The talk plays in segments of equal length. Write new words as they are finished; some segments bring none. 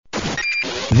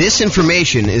This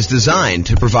information is designed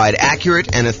to provide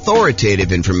accurate and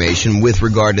authoritative information with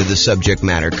regard to the subject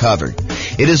matter covered.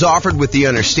 It is offered with the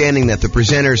understanding that the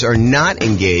presenters are not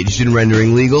engaged in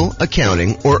rendering legal,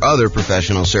 accounting, or other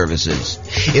professional services.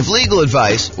 If legal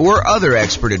advice or other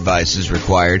expert advice is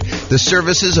required, the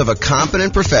services of a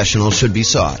competent professional should be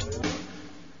sought.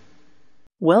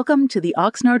 Welcome to the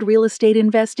Oxnard Real Estate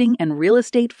Investing and Real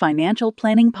Estate Financial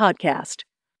Planning Podcast.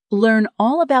 Learn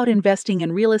all about investing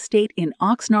in real estate in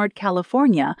Oxnard,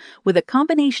 California, with a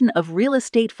combination of real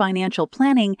estate financial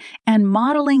planning and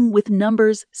modeling with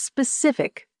numbers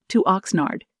specific to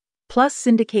Oxnard, plus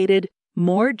syndicated,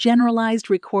 more generalized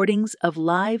recordings of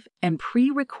live and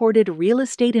pre-recorded real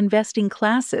estate investing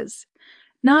classes,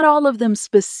 not all of them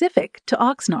specific to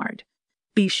Oxnard.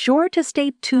 Be sure to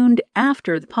stay tuned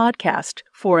after the podcast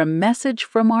for a message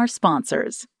from our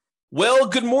sponsors. Well,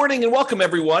 good morning and welcome,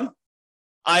 everyone.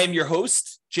 I am your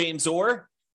host, James Orr,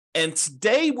 and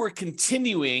today we're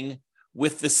continuing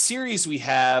with the series we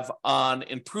have on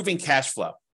improving cash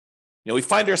flow. We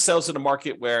find ourselves in a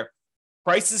market where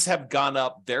prices have gone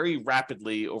up very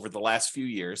rapidly over the last few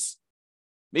years,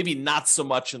 maybe not so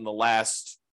much in the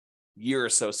last year or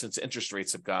so since interest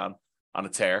rates have gone on a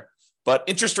tear, but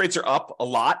interest rates are up a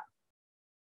lot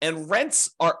and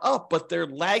rents are up, but they're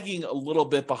lagging a little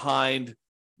bit behind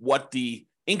what the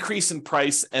increase in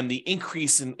price and the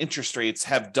increase in interest rates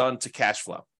have done to cash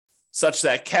flow, such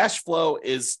that cash flow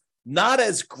is not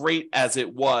as great as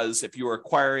it was if you were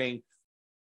acquiring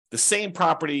the same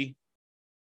property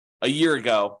a year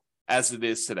ago as it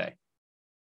is today.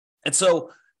 And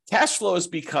so cash flow has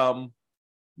become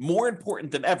more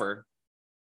important than ever,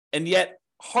 and yet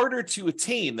harder to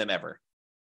attain than ever.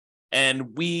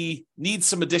 And we need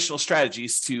some additional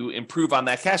strategies to improve on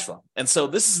that cash flow. And so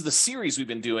this is the series we've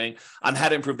been doing on how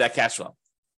to improve that cash flow.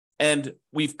 And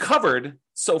we've covered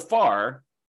so far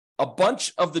a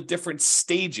bunch of the different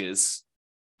stages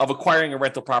of acquiring a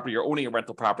rental property or owning a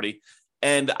rental property.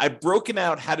 And I've broken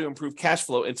out how to improve cash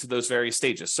flow into those various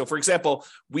stages. So for example,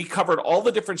 we covered all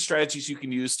the different strategies you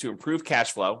can use to improve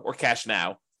cash flow or cash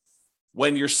now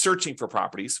when you're searching for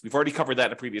properties. We've already covered that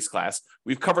in a previous class.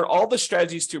 We've covered all the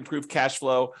strategies to improve cash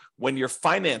flow when you're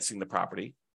financing the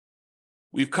property.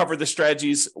 We've covered the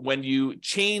strategies when you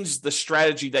change the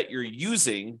strategy that you're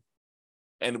using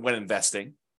and when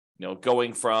investing,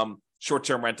 going from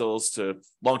short-term rentals to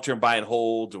long-term buy and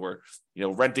hold, or,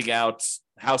 renting out,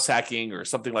 house hacking, or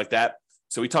something like that.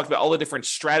 So we talked about all the different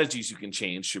strategies you can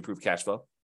change to improve cash flow.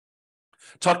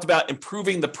 Talked about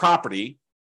improving the property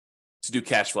to do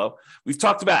cash flow. We've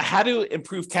talked about how to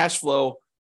improve cash flow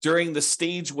during the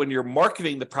stage when you're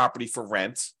marketing the property for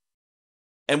rent.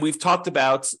 And we've talked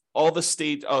about all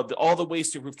the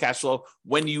ways to improve cash flow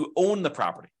when you own the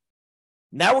property.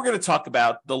 Now we're going to talk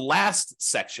about the last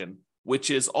section,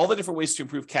 which is all the different ways to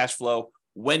improve cash flow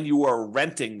when you are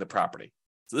renting the property.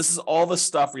 So this is all the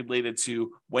stuff related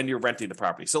to when you're renting the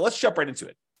property. So let's jump right into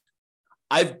it.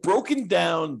 I've broken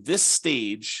down this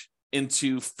stage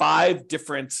into 5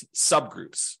 different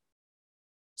subgroups.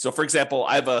 So for example,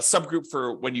 I have a subgroup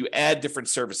for when you add different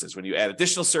services, when you add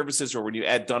additional services, or when you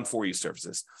add done for you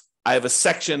services. I have a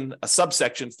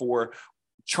subsection for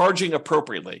charging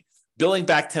appropriately, billing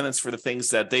back tenants for the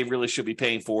things that they really should be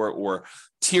paying for, or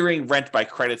tiering rent by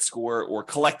credit score, or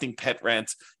collecting pet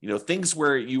rent, things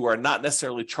where you are not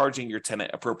necessarily charging your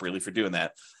tenant appropriately for doing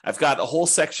that. I've got a whole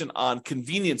section on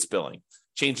convenience billing,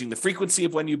 changing the frequency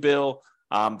of when you bill,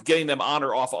 getting them on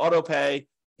or off auto pay,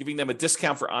 giving them a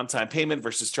discount for on-time payment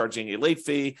versus charging a late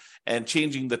fee, and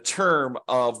changing the term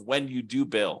of when you do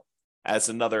bill as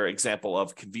another example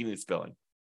of convenience billing.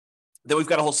 Then we've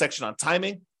got a whole section on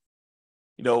timing,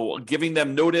 giving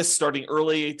them notice starting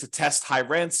early to test high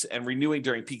rents and renewing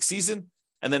during peak season.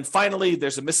 And then finally,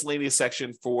 there's a miscellaneous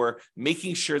section for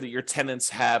making sure that your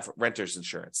tenants have renter's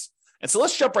insurance. And so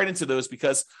let's jump right into those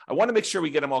because I want to make sure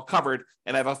we get them all covered,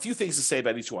 and I have a few things to say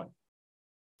about each one.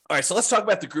 All right, so let's talk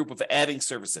about the group of adding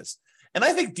services. And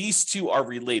I think these two are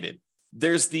related.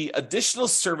 There's the additional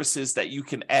services that you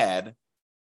can add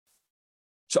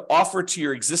to offer to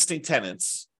your existing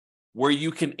tenants where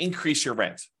you can increase your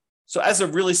rent. So as a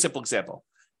really simple example,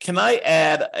 can I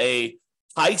add a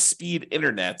high-speed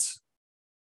internet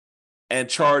and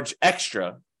charge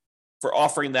extra for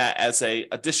offering that as an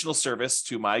additional service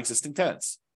to my existing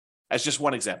tenants? As just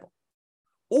one example.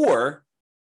 Or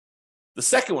the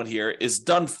second one here is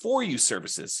done for you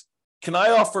services. Can I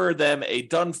offer them a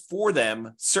done for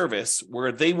them service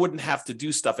where they wouldn't have to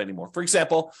do stuff anymore? For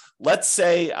example, let's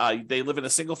say they live in a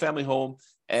single family home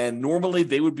and normally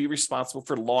they would be responsible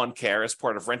for lawn care as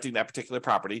part of renting that particular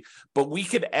property, but we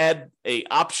could add a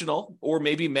optional or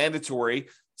maybe mandatory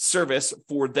service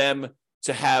for them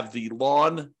to have the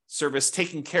lawn service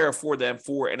taken care of for them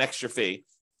for an extra fee.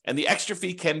 And the extra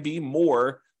fee can be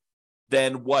more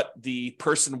than what the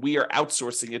person we are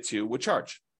outsourcing it to would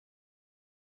charge.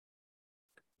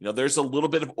 There's a little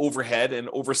bit of overhead and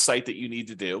oversight that you need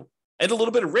to do, and a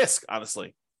little bit of risk,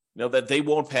 honestly, that they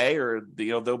won't pay, or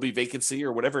there'll be vacancy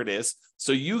or whatever it is.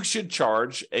 So you should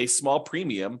charge a small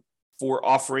premium for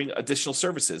offering additional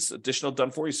services, additional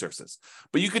done-for-you services.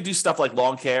 But you could do stuff like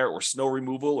lawn care or snow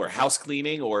removal or house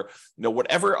cleaning or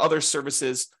whatever other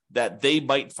services that they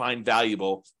might find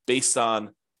valuable based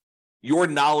on your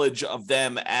knowledge of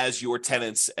them as your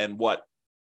tenants and what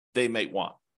they might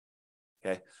want.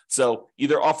 Okay, so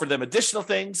either offer them additional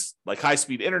things like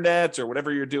high-speed internet or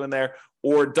whatever you're doing there,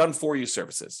 or done-for-you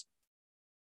services.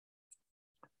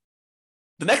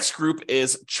 The next group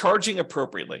is charging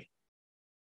appropriately.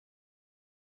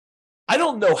 I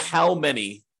don't know how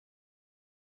many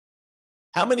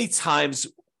times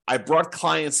I brought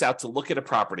clients out to look at a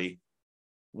property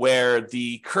where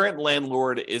the current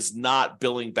landlord is not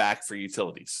billing back for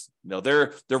utilities.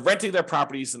 They're renting their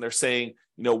properties and they're saying,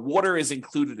 water is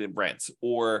included in rent,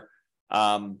 or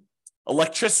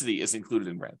electricity is included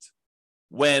in rent,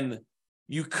 when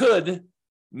you could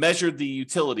measure the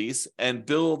utilities and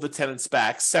bill the tenants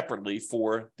back separately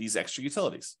for these extra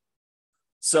utilities.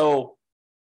 So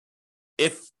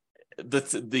if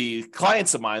the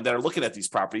clients of mine that are looking at these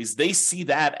properties, they see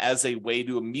that as a way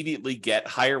to immediately get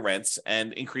higher rents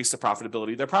and increase the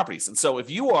profitability of their properties. And so if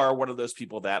you are one of those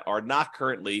people that are not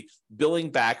currently billing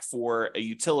back for a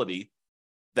utility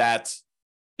that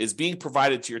is being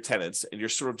provided to your tenants, and you're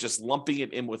sort of just lumping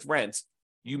it in with rent,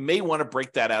 you may want to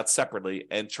break that out separately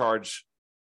and charge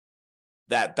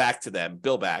that back to them,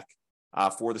 bill back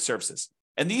for the services.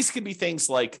 And these can be things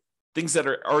like things that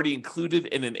are already included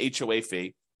in an HOA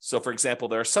fee. So, for example,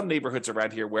 there are some neighborhoods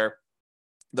around here where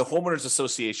the homeowners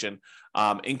association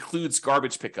includes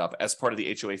garbage pickup as part of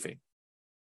the HOA fee.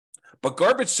 But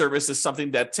garbage service is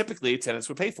something that typically tenants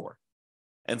would pay for.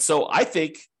 And so I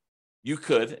think you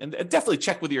could, and definitely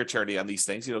check with your attorney on these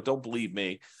things, don't believe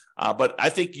me, but I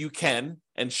think you can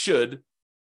and should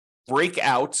break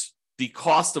out the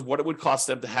cost of what it would cost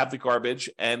them to have the garbage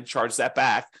and charge that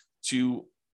back to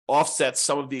offset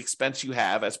some of the expense you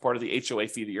have as part of the HOA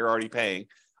fee that you're already paying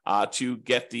to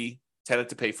get the tenant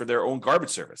to pay for their own garbage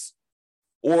service.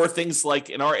 Or things like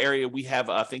in our area, we have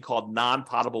a thing called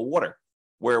non-potable water,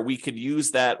 where we can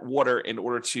use that water in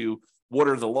order to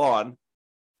water the lawn.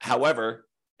 However,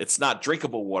 it's not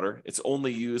drinkable water. It's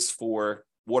only used for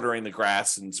watering the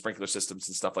grass and sprinkler systems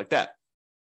and stuff like that.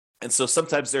 And so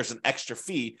sometimes there's an extra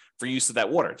fee for use of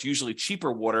that water. It's usually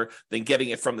cheaper water than getting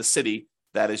it from the city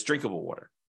that is drinkable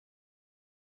water.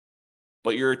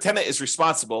 But your tenant is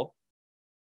responsible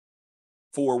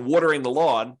for watering the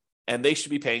lawn, and they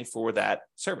should be paying for that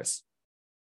service.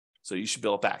 So you should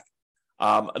bill it back.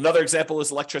 Another example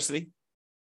is electricity.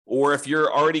 Or if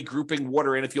you're already grouping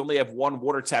water in, if you only have one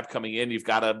water tap coming in, you've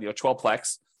got a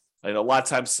 12-plex. A lot of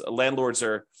times landlords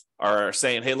are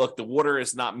saying, hey, look, the water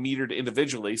is not metered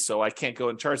individually, so I can't go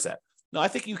and charge that. No, I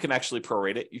think you can actually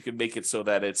prorate it. You can make it so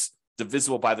that it's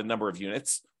divisible by the number of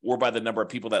units or by the number of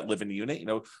people that live in the unit.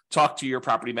 Talk to your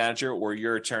property manager or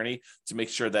your attorney to make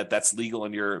sure that that's legal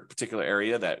in your particular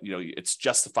area, that it's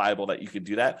justifiable that you can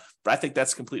do that. But I think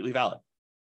that's completely valid.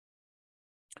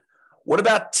 What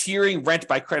about tiering rent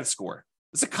by credit score?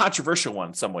 It's a controversial one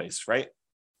in some ways, right?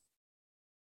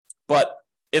 But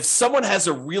if someone has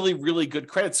a really, really good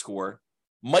credit score,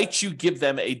 might you give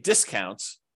them a discount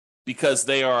because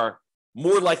they are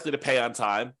more likely to pay on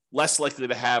time, less likely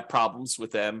to have problems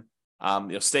with them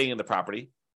staying in the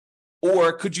property?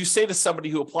 Or could you say to somebody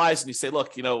who applies and you say,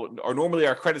 look, or normally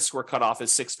our credit score cutoff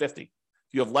is 650. If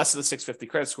you have less than a 650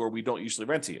 credit score, we don't usually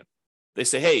rent to you. They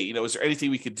say, hey, is there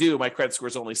anything we could do? My credit score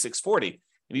is only 640.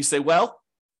 And you say, well,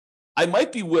 I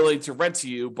might be willing to rent to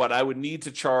you, but I would need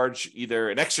to charge either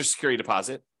an extra security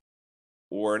deposit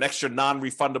or an extra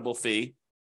non-refundable fee,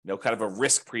 kind of a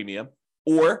risk premium,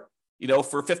 or,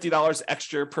 for $50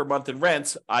 extra per month in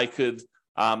rent, I could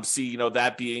see,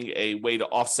 that being a way to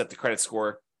offset the credit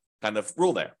score kind of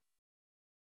rule there.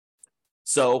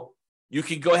 So you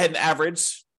can go ahead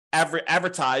and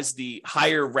advertise the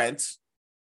higher rent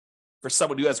for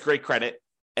someone who has great credit,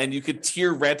 and you could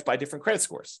tier rent by different credit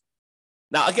scores.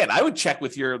 Now, again, I would check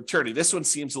with your attorney. This one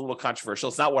seems a little controversial.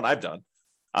 It's not one I've done.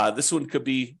 This one could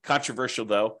be controversial,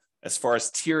 though, as far as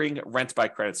tiering rent by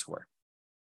credit score.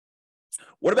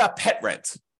 What about pet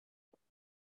rent?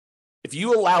 If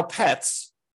you allow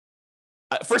pets,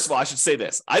 first of all, I should say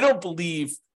this. I don't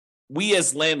believe we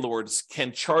as landlords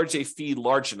can charge a fee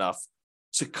large enough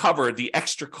to cover the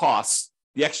extra costs,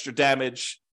 the extra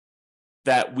damage,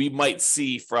 that we might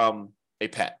see from a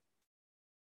pet.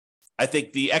 I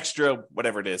think the extra,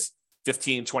 whatever it is,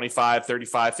 $15, $25, $35,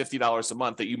 $50 a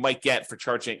month that you might get for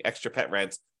charging extra pet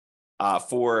rent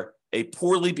for a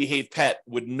poorly behaved pet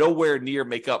would nowhere near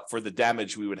make up for the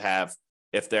damage we would have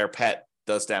if their pet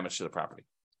does damage to the property.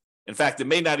 In fact, it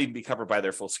may not even be covered by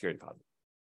their full security deposit.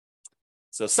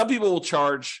 So some people will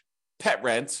charge pet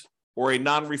rent or a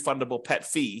non-refundable pet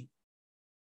fee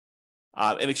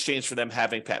in exchange for them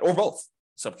having pet, or both,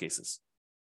 in some cases.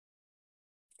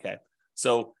 Okay,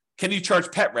 so can you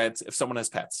charge pet rent if someone has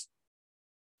pets?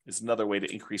 Is another way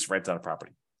to increase rent on a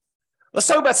property. Let's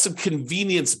talk about some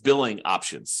convenience billing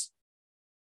options.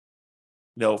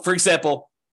 For example,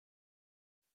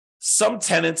 some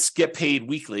tenants get paid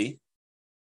weekly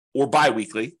or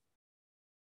biweekly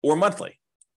or monthly.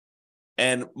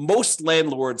 And most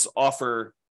landlords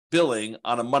offer billing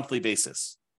on a monthly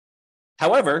basis.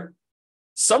 However,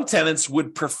 some tenants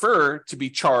would prefer to be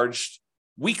charged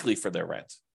weekly for their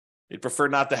rent. They'd prefer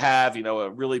not to have, a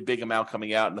really big amount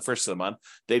coming out in the first of the month.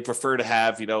 They'd prefer to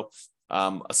have, a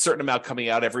certain amount coming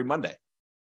out every Monday.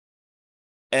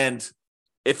 And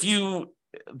if you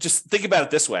just think about it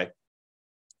this way,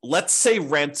 let's say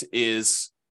rent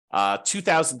is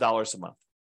 $2,000 a month.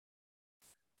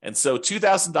 And so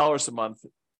 $2,000 a month,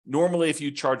 normally if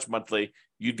you charge monthly,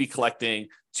 you'd be collecting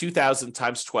 $2,000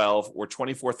 times 12 or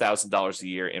 $24,000 a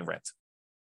year in rent.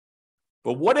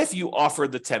 But what if you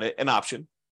offered the tenant an option?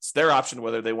 It's their option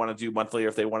whether they want to do monthly or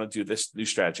if they want to do this new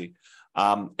strategy.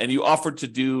 And you offered to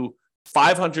do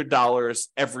 $500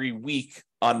 every week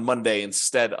on Monday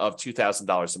instead of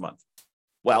 $2,000 a month.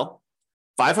 Well,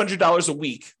 $500 a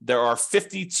week, there are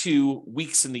 52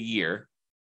 weeks in the year.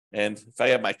 And if I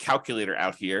have my calculator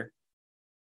out here,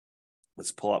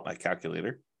 let's pull up my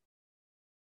calculator.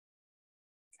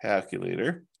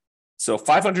 So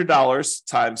 $500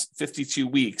 times 52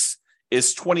 weeks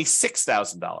is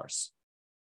 $26,000.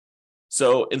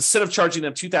 So instead of charging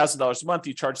them $2,000 a month,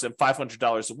 you charge them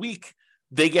 $500 a week.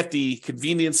 They get the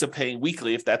convenience of paying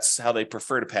weekly if that's how they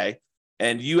prefer to pay.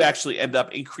 And you actually end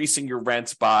up increasing your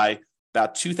rent by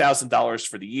about $2,000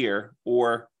 for the year,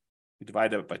 or we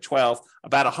divide it by 12,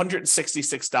 about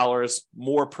 $166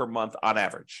 more per month on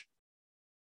average.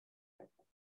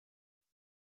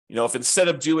 If instead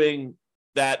of doing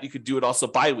that, you could do it also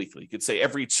biweekly. You could say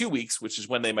every 2 weeks, which is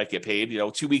when they might get paid,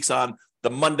 2 weeks on the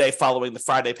Monday following the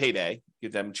Friday payday,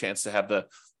 give them a chance to have the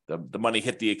money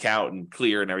hit the account and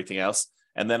clear and everything else.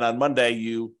 And then on Monday,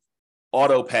 you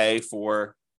auto pay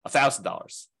for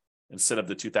 $1,000 instead of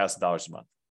the $2,000 a month.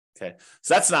 Okay,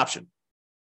 so that's an option.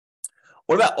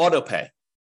 What about auto pay?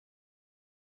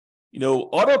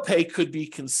 Auto pay could be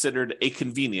considered a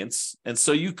convenience. And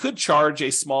so you could charge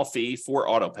a small fee for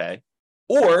auto pay.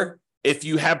 Or if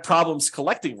you have problems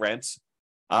collecting rent,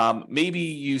 maybe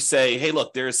you say, hey,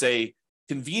 look, there's a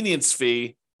convenience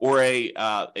fee or a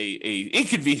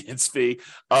inconvenience fee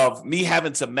of me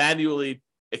having to manually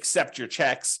accept your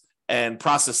checks and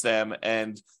process them.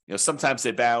 And sometimes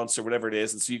they bounce or whatever it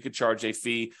is. And so you could charge a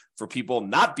fee for people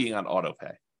not being on auto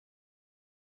pay.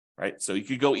 Right. So you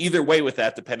could go either way with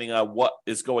that, depending on what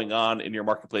is going on in your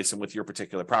marketplace and with your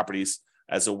particular properties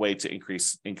as a way to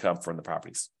increase income from the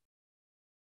properties.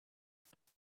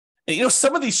 And,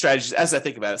 some of these strategies, as I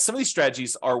think about it, some of these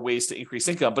strategies are ways to increase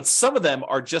income, but some of them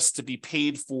are just to be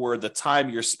paid for the time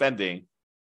you're spending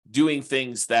doing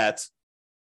things that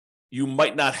you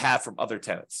might not have from other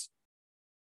tenants.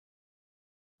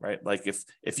 Right? Like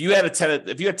if you had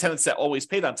tenants that always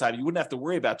paid on time, you wouldn't have to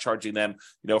worry about charging them,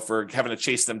 for having to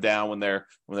chase them down when their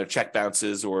check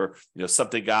bounces or,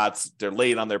 something they're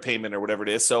late on their payment or whatever it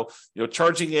is. So,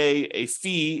 charging a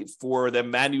fee for them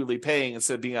manually paying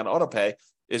instead of being on auto pay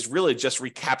is really just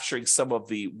recapturing some of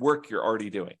the work you're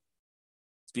already doing.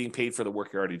 It's being paid for the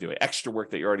work you're already doing, extra work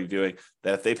that you're already doing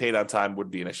that if they paid on time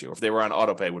wouldn't be an issue. If they were on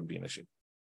auto pay, wouldn't be an issue.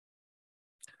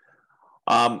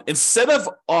 Instead of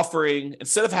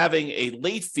having a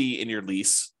late fee in your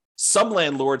lease, some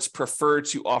landlords prefer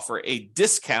to offer a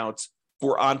discount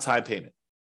for on-time payment.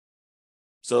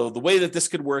 So the way that this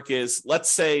could work is,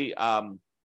 let's say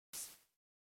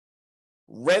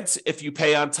rent, if you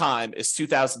pay on time, is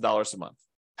 $2,000 a month.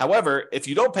 However, if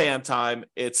you don't pay on time,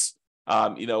 it's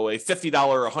a $50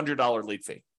 or $100 late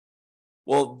fee.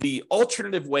 Well, the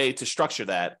alternative way to structure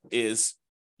that is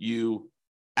you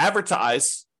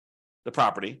advertise the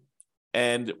property,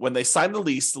 and when they sign the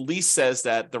lease says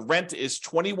that the rent is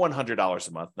 $2,100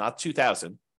 a month, not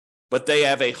 $2,000, but they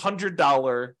have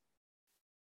 $100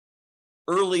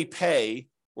 early pay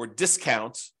or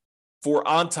discount for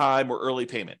on-time or early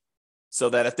payment. So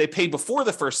that if they pay before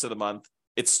the first of the month,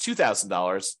 it's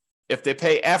 $2,000. If they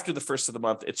pay after the first of the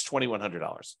month, it's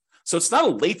 $2,100. So it's not a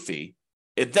late fee.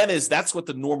 That's what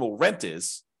the normal rent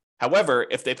is. However,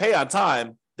 if they pay on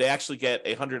time, they actually get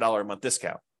a $100 a month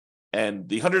discount. And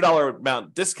the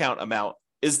 $100 discount amount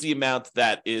is the amount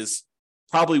that is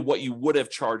probably what you would have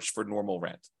charged for normal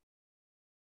rent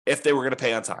if they were going to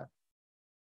pay on time.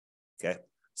 Okay.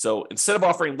 So instead of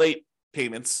offering late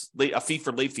payments, a fee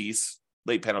for late fees,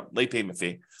 late payment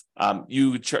fee,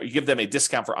 you give them a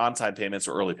discount for on-time payments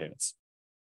or early payments.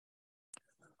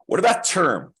 What about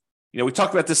term? We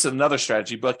talked about this in another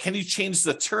strategy, but can you change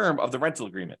the term of the rental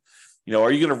agreement?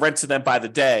 Are you going to rent to them by the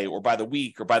day or by the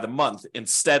week or by the month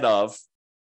instead of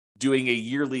doing a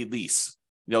yearly lease?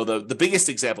 The biggest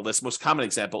example, this most common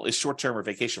example, is short-term or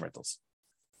vacation rentals.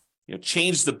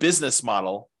 Change the business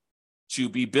model to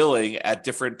be billing at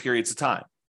different periods of time.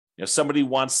 Somebody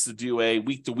wants to do a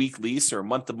week-to-week lease or a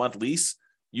month-to-month lease,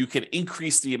 you can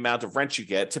increase the amount of rent you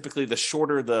get. Typically, the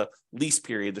shorter the lease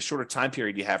period, the shorter time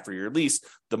period you have for your lease,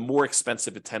 the more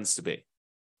expensive it tends to be.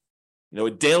 A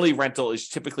daily rental is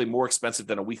typically more expensive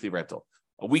than a weekly rental.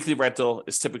 A weekly rental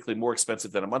is typically more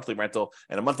expensive than a monthly rental,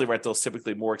 and a monthly rental is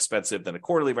typically more expensive than a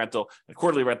quarterly rental, and a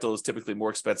quarterly rental is typically more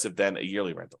expensive than a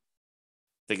yearly rental.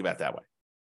 Think about it that way.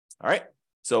 All right?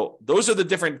 So those are the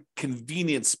different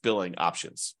convenience billing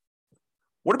options.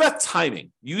 What about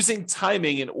timing? Using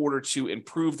timing in order to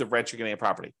improve the rent you're getting at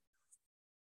property.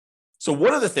 So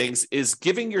one of the things is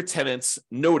giving your tenants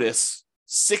notice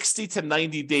 60 to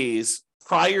 90 days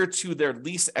prior to their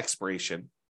lease expiration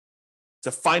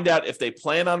to find out if they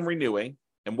plan on renewing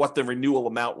and what the renewal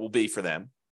amount will be for them.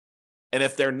 And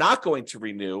if they're not going to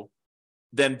renew,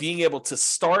 then being able to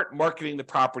start marketing the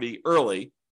property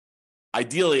early,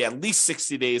 ideally at least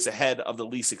 60 days ahead of the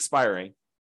lease expiring,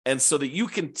 and so that you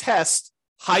can test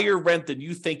higher rent than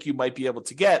you think you might be able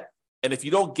to get. And if you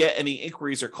don't get any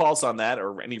inquiries or calls on that,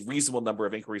 or any reasonable number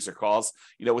of inquiries or calls,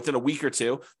 within a week or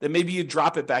two, then maybe you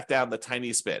drop it back down the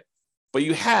tiniest bit. But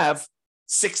you have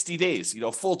 60 days,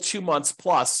 full 2 months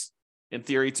plus, in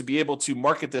theory, to be able to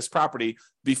market this property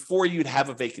before you'd have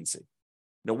a vacancy.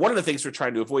 Now, one of the things we're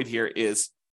trying to avoid here is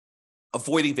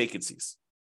avoiding vacancies.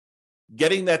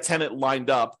 Getting that tenant lined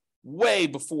up way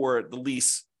before the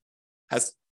lease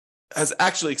has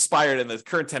actually expired and the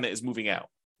current tenant is moving out.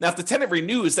 Now, if the tenant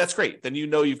renews, that's great. Then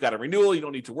you've got a renewal. You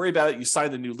don't need to worry about it. You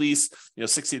sign the new lease,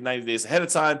 60 to 90 days ahead of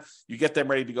time. You get them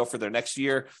ready to go for their next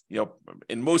year.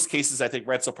 In most cases, I think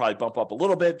rents will probably bump up a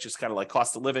little bit, just kind of like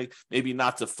cost of living, maybe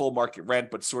not to full market rent,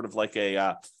 but sort of like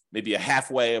maybe a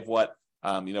halfway of what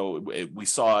we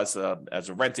saw as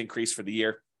a rent increase for the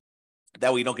year.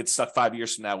 That way you don't get stuck 5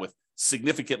 years from now with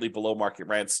significantly below market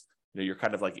rents. You're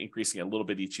kind of like increasing a little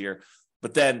bit each year.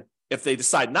 But then if they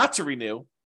decide not to renew,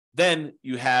 then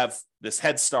you have this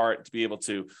head start to be able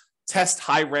to test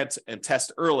high rent and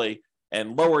test early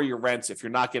and lower your rents if you're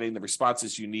not getting the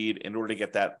responses you need in order to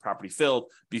get that property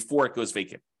filled before it goes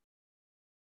vacant.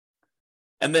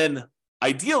 And then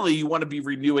ideally, you want to be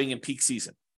renewing in peak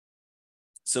season.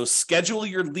 So schedule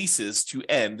your leases to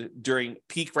end during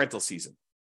peak rental season.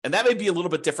 And that may be a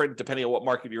little bit different depending on what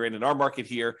market you're in. In our market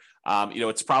here,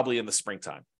 it's probably in the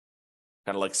springtime,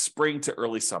 kind of like spring to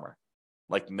early summer,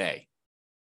 like May.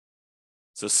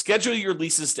 So schedule your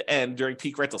leases to end during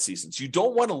peak rental seasons. You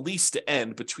don't want a lease to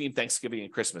end between Thanksgiving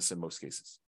and Christmas in most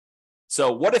cases.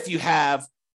 So what if you have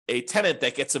a tenant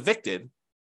that gets evicted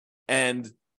and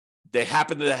they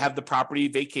happen to have the property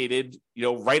vacated,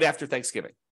 right after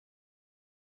Thanksgiving?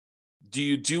 Do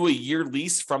you do a year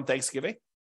lease from Thanksgiving?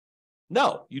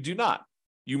 No, you do not.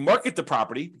 You market the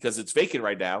property because it's vacant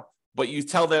right now, but you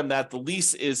tell them that the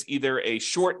lease is either a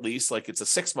short lease, like it's a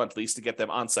 6-month lease to get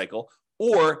them on cycle,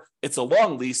 or it's a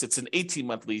long lease, it's an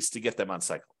 18-month lease to get them on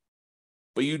cycle.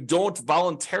 But you don't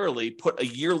voluntarily put a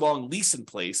year-long lease in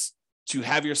place to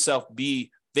have yourself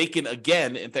be vacant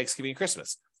again in Thanksgiving and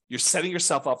Christmas. You're setting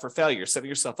yourself up for failure. You're setting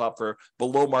yourself up for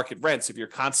below market rents if you're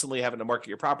constantly having to market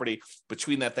your property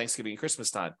between that Thanksgiving and Christmas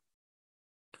time.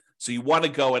 So you want to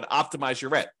go and optimize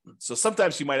your rent. So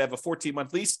sometimes you might have a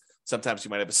 14-month lease. Sometimes you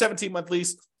might have a 17-month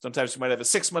lease. Sometimes you might have a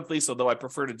 6-month lease, although I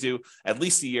prefer to do at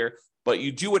least a year. But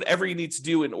you do whatever you need to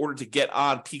do in order to get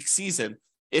on peak season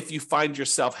if you find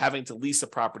yourself having to lease a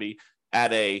property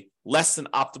at a less than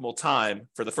optimal time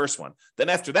for the first one. Then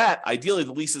after that, ideally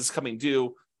the lease is coming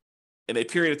due in a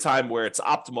period of time where it's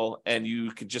optimal and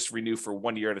you can just renew for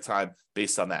 1 year at a time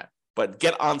based on that. But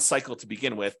get on cycle to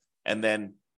begin with and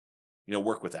then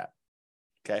work with that.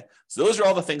 Okay. So those are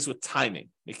all the things with timing,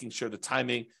 making sure the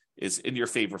timing is in your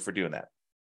favor for doing that.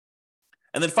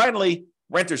 And then finally,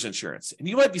 renter's insurance. And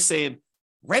you might be saying,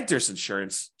 renter's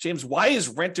insurance? James, why is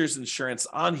renter's insurance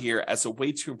on here as a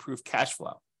way to improve cash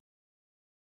flow?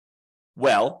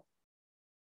 Well,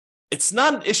 It's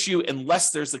not an issue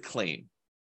unless there's a claim,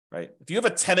 right? If you have a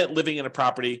tenant living in a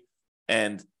property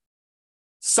and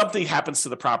something happens to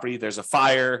the property, there's a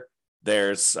fire,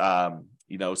 there's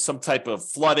some type of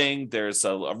flooding, there's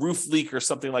a roof leak or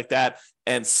something like that,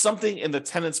 and something in the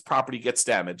tenant's property gets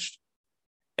damaged,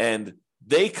 and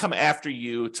they come after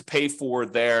you to pay for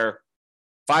their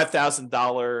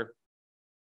 $5,000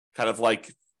 kind of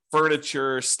like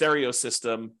furniture stereo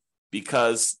system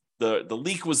because the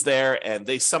leak was there and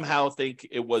they somehow think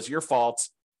it was your fault.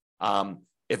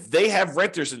 If they have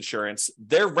renter's insurance,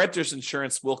 their renter's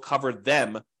insurance will cover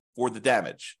them for the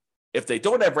damage. If they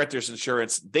don't have renter's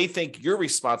insurance, they think you're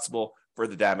responsible for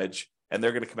the damage and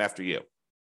they're going to come after you.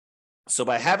 So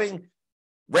by having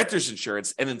renter's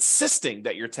insurance and insisting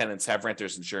that your tenants have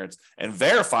renter's insurance and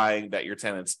verifying that your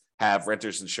tenants have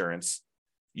renter's insurance,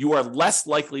 you are less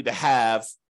likely to have,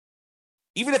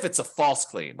 even if it's a false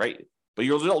claim, right? But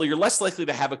you're less likely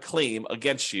to have a claim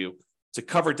against you to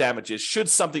cover damages should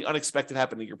something unexpected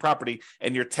happen to your property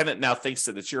and your tenant now thinks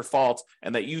that it's your fault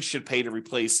and that you should pay to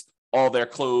replace all their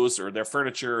clothes or their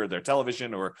furniture or their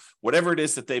television or whatever it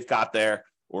is that they've got there.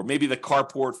 Or maybe the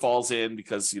carport falls in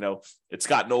because, it's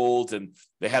gotten old and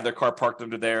they have their car parked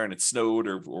under there and it snowed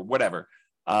or whatever,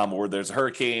 or there's a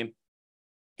hurricane.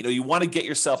 You want to get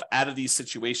yourself out of these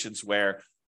situations where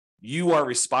you are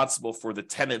responsible for the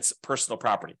tenant's personal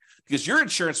property because your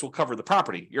insurance will cover the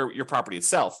property, your property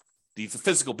itself, the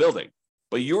physical building.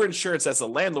 But your insurance as a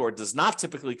landlord does not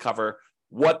typically cover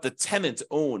what the tenant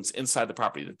owns inside the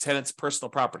property, the tenant's personal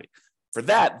property. For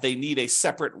that, they need a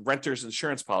separate renter's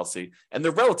insurance policy, and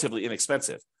they're relatively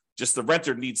inexpensive. Just the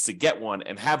renter needs to get one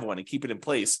and have one and keep it in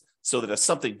place so that if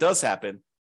something does happen,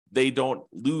 they don't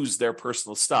lose their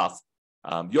personal stuff.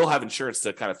 You'll have insurance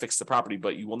to kind of fix the property,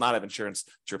 but you will not have insurance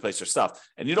to replace your stuff.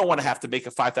 And you don't want to have to make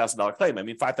a $5,000 claim. I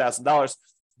mean, $5,000,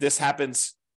 this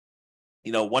happens,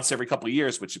 once every couple of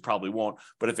years, which you probably won't.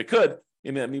 But if it could,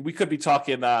 we could be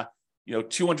talking,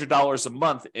 $200 a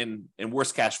month in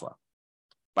worst cash flow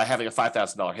by having a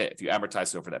 $5,000 hit if you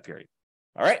amortize it over that period.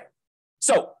 All right.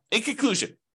 So in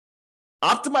conclusion,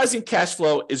 optimizing cash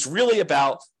flow is really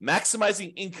about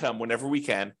maximizing income whenever we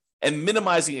can and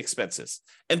minimizing expenses.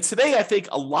 And today, I think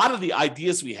a lot of the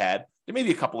ideas we had, there may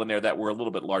be a couple in there that were a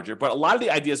little bit larger, but a lot of the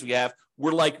ideas we have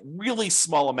were like really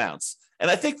small amounts. And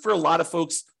I think for a lot of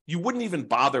folks, you wouldn't even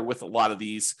bother with a lot of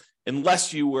these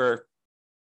unless you were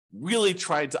really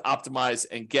trying to optimize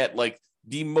and get like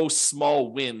the most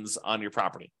small wins on your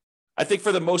property. I think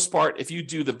for the most part, if you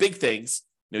do the big things,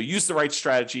 use the right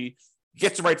strategy,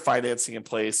 get the right financing in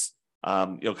place,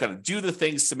 kind of do the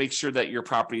things to make sure that your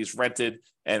property is rented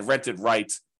and rented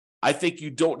right. I think you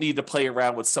don't need to play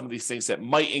around with some of these things that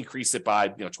might increase it by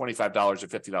 $25 or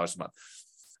 $50 a month.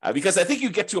 Because I think you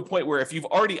get to a point where if you've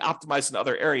already optimized in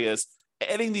other areas,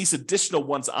 adding these additional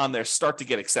ones on there start to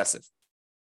get excessive.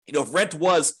 If rent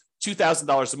was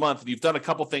 $2,000 a month, and you've done a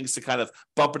couple things to kind of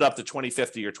bump it up to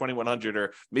 $2,050 or $2,100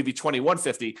 or maybe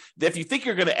 $2,150, if you think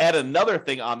you're going to add another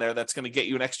thing on there that's going to get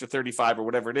you an extra $35 or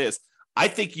whatever it is, I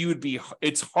think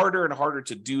it's harder and harder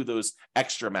to do those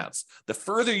extra amounts. The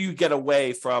further you get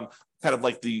away from kind of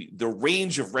like the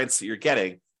range of rents that you're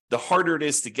getting, the harder it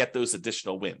is to get those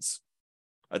additional wins,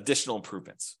 additional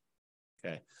improvements.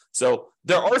 Okay. So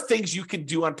there are things you can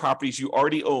do on properties you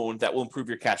already own that will improve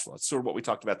your cash flow. That's sort of what we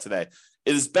talked about today.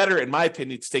 It is better, in my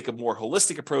opinion, to take a more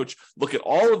holistic approach, look at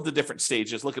all of the different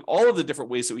stages, look at all of the different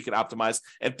ways that we can optimize,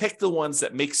 and pick the ones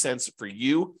that make sense for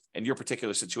you and your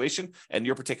particular situation and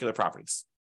your particular properties.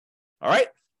 All right,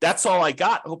 that's all I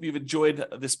got. I hope you've enjoyed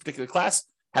this particular class.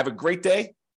 Have a great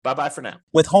day. Bye-bye for now.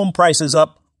 With home prices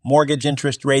up, mortgage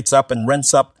interest rates up, and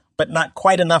rents up, but not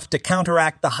quite enough to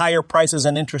counteract the higher prices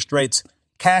and interest rates,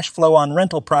 cash flow on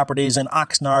rental properties in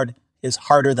Oxnard is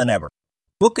harder than ever.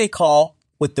 Book a call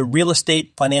with the Real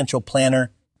Estate Financial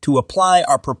Planner to apply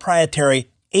our proprietary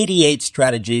 88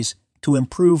 strategies to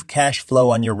improve cash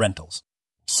flow on your rentals.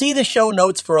 See the show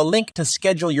notes for a link to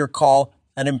schedule your call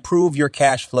and improve your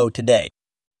cash flow today.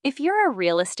 If you're a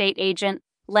real estate agent,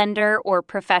 lender, or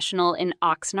professional in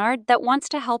Oxnard that wants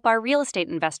to help our real estate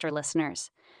investor listeners,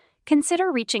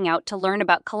 consider reaching out to learn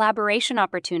about collaboration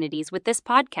opportunities with this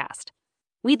podcast.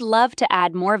 We'd love to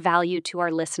add more value to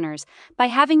our listeners by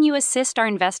having you assist our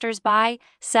investors buy,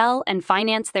 sell, and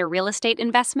finance their real estate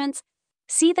investments.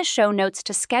 See the show notes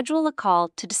to schedule a call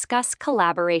to discuss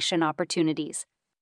collaboration opportunities.